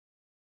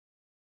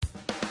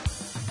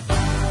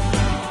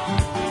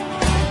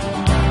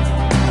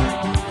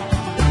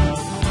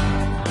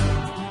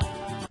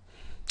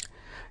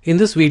In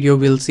this video,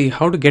 we'll see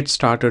how to get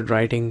started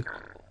writing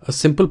a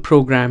simple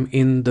program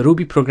in the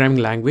Ruby programming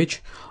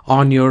language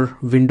on your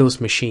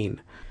Windows machine.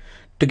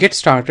 To get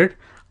started,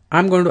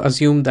 I'm going to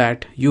assume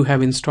that you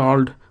have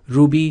installed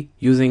Ruby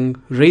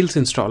using Rails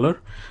installer.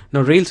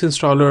 Now, Rails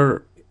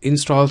installer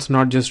installs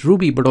not just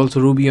Ruby, but also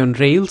Ruby on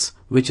Rails,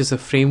 which is a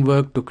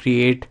framework to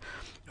create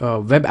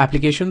web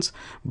applications.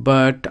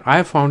 But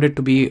I found it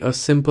to be a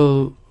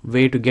simple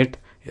way to get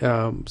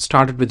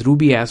started with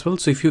Ruby as well.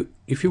 So if you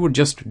would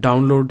just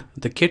download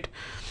the kit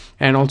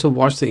and also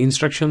watch the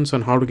instructions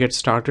on how to get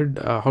started,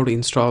 how to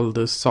install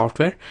this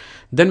software,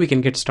 then we can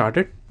get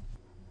started.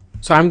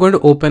 So I'm going to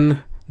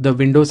open the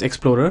Windows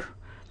Explorer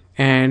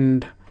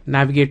and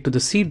navigate to the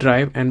C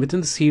drive, and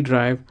within the C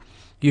drive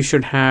you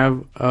should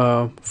have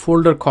a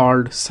folder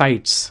called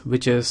sites,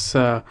 which is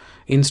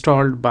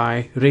installed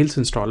by Rails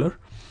installer.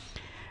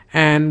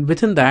 And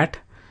within that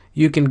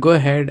you can go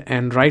ahead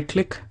and right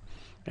click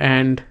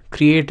and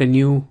create a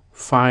new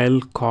file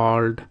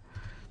called,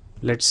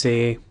 let's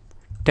say,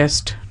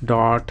 test.rb.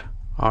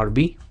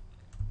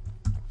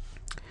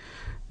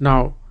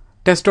 Now,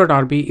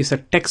 test.rb is a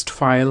text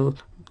file.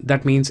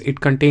 That means it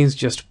contains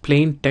just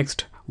plain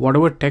text,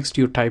 whatever text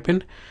you type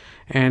in,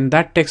 and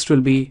that text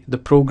will be the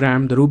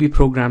program, the Ruby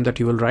program that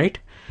you will write.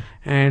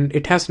 And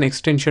it has an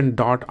extension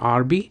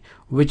 .rb,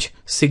 which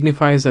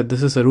signifies that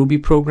this is a Ruby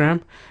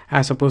program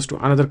as opposed to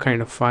another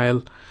kind of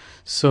file.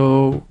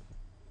 So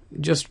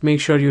just make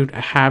sure you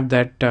have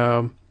that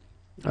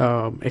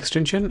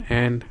extension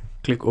and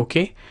click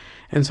OK.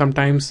 And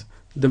sometimes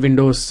the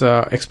Windows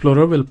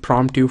Explorer will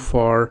prompt you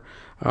for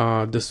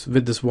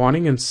this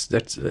warning, and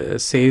that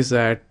says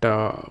that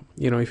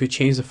if you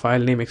change the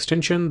file name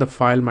extension, the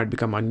file might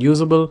become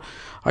unusable.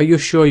 Are you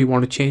sure you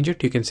want to change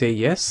it? You can say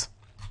yes.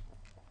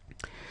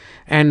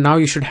 And now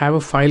you should have a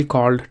file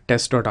called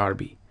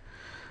test.rb.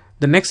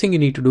 The next thing you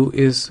need to do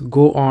is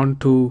go on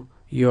to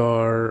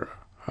your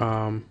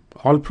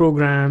all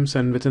programs,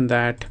 and within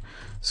that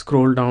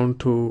scroll down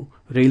to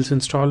Rails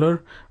installer.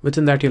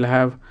 Within that you'll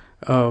have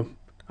a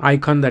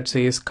icon that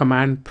says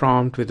command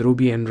prompt with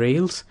Ruby and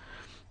Rails.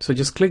 So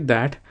just click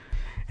that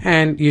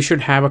and you should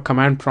have a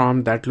command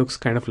prompt that looks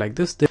kind of like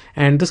this.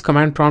 And this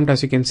command prompt,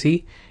 as you can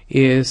see,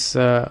 is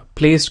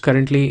placed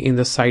currently in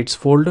the sites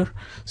folder.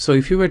 So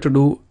if you were to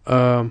do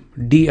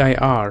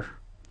dir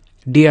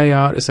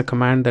is a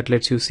command that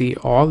lets you see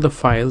all the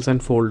files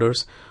and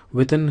folders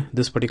within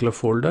this particular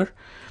folder.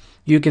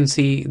 You can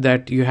see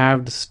that you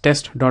have this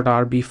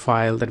test.rb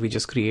file that we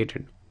just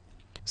created.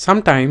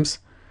 Sometimes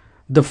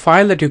the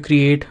file that you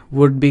create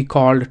would be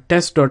called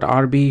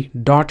test.rb.txt.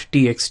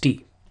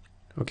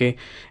 Okay,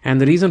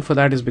 and the reason for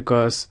that is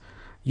because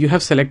you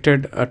have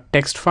selected a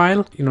text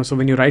file. So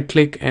when you right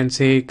click and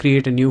say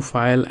create a new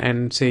file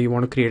and say you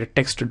want to create a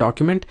text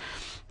document,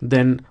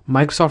 then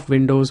Microsoft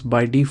Windows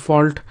by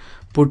default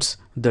puts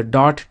the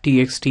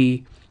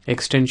 .txt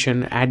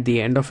extension at the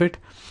end of it,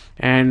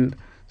 and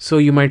so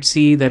you might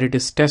see that it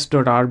is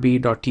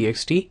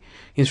test.rb.txt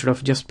instead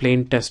of just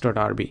plain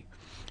test.rb.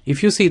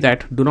 If you see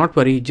that, do not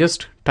worry,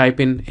 just type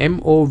in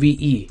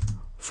MOVE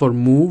for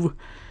move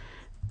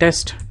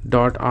test.rb.txt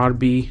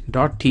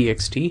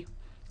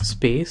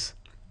space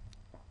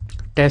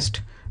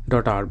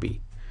test.rb.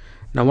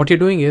 Now what you're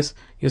doing is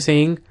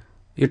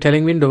you're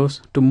telling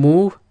Windows to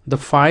move the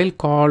file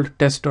called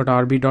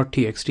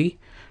test.rb.txt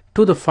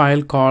to the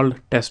file called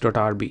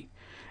test.rb,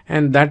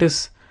 and that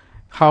is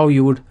how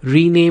you would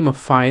rename a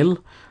file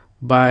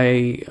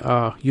by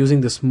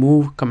using this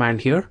move command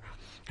here.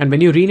 And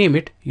when you rename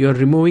it, you're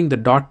removing the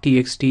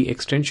 .txt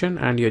extension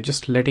and you're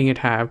just letting it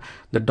have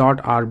the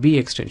 .rb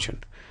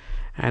extension.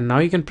 And now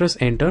you can press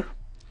enter,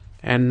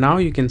 and now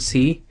you can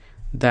see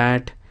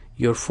that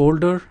your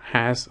folder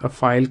has a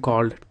file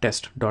called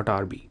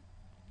test.rb.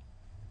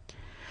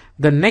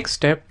 The next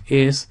step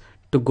is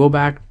to go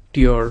back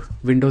to your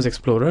Windows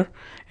Explorer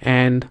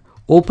and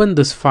open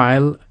this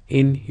file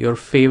in your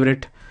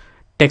favorite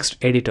text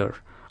editor.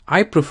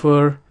 I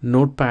prefer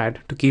Notepad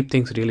to keep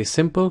things really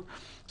simple.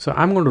 So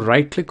I'm going to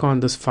right click on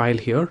this file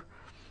here,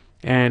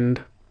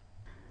 and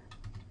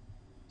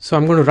so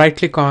I'm going to right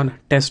click on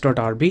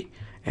test.rb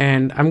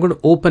and I'm going to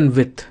open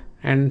with,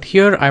 and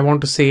here I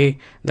want to say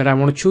that I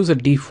want to choose a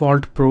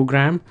default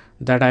program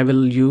that I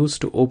will use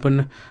to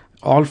open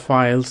all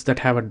files that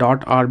have a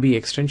 .rb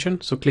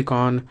extension. So click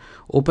on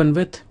open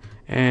with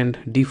and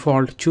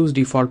choose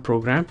default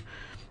program,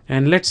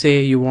 and let's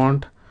say you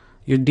want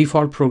your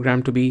default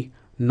program to be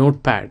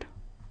Notepad.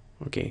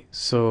 Okay,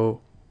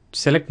 so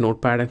select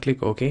Notepad and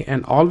click OK,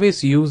 and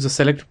always use the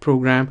selected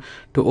program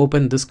to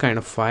open this kind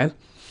of file.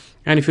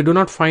 And if you do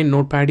not find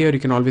Notepad here, you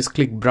can always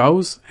click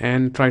browse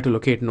and try to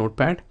locate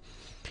Notepad,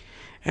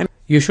 and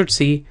you should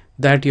see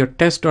that your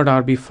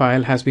test.rb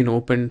file has been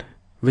opened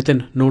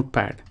within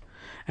Notepad.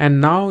 And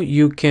now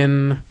you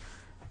can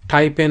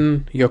type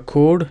in your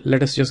code.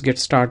 Let us just get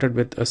started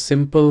with a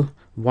simple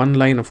one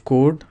line of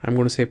code. I'm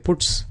going to say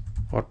puts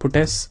or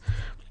puts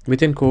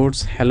within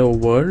quotes hello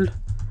world,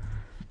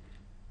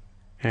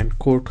 and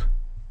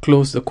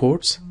close the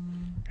quotes,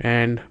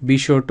 and be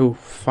sure to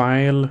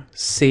file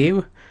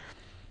save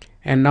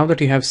And now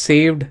that you have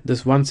saved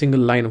this one single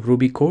line of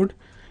Ruby code,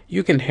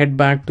 you can head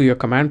back to your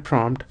command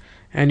prompt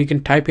and you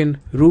can type in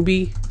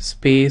Ruby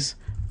space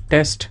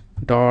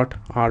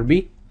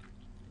test.rb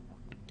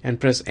and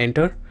press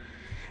enter.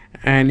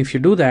 And if you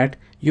do that,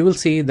 you will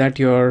see that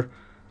your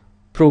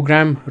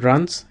program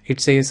runs. It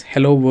says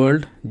hello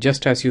world,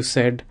 just as you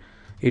said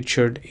it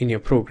should in your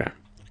program.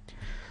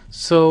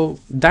 So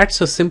that's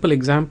a simple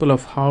example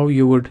of how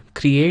you would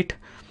create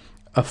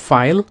a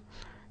file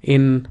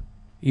in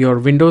your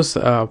Windows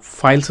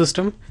file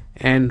system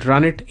and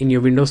run it in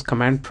your Windows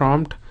command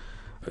prompt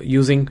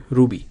using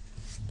Ruby.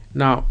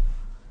 Now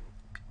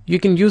you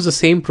can use the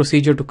same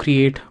procedure to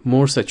create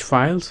more such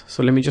files.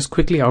 So let me just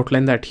quickly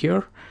outline that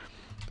here.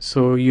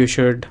 So you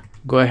should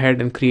go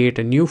ahead and create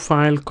a new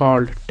file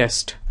called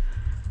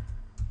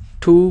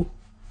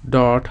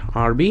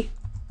test2.rb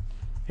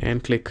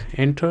and click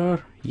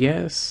enter.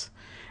 Yes.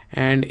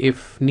 And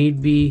if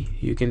need be,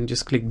 you can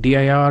just click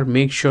dir.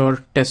 Make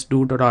sure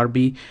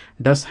test2.rb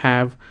does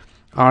have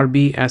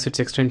rb as its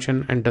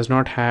extension and does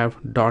not have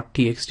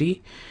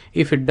 .txt.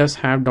 If it does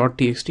have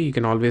 .txt, you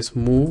can always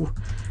move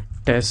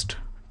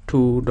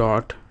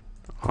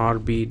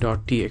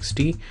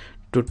test2.rb.txt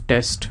to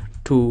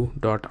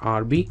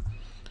test2.rb,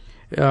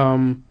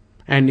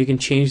 and you can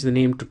change the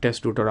name to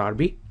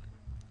test2.rb.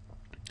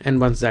 And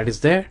once that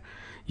is there,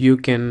 you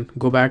can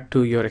go back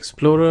to your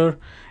Explorer,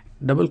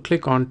 double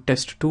click on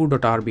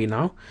test2.rb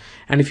now,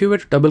 and if you were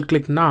to double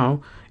click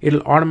now,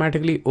 it'll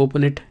automatically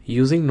open it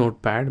using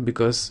Notepad,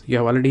 because you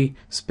have already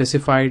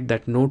specified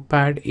that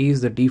Notepad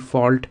is the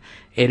default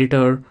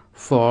editor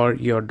for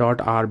your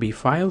 .rb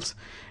files.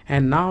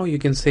 And now you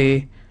can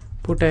say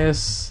put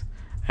as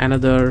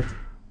another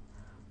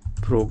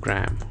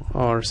program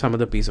or some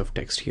other piece of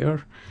text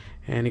here,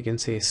 and you can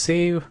say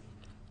save.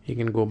 You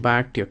can go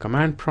back to your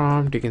command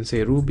prompt, you can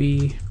say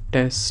ruby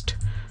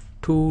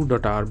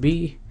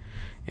test2.rb,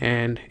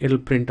 and it'll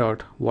print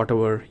out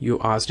whatever you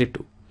asked it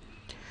to.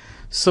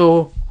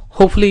 So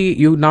hopefully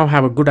you now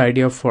have a good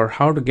idea for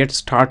how to get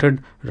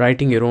started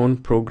writing your own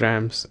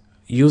programs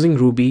using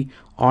Ruby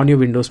on your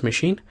Windows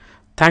machine.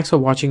 Thanks for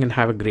watching and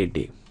have a great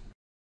day.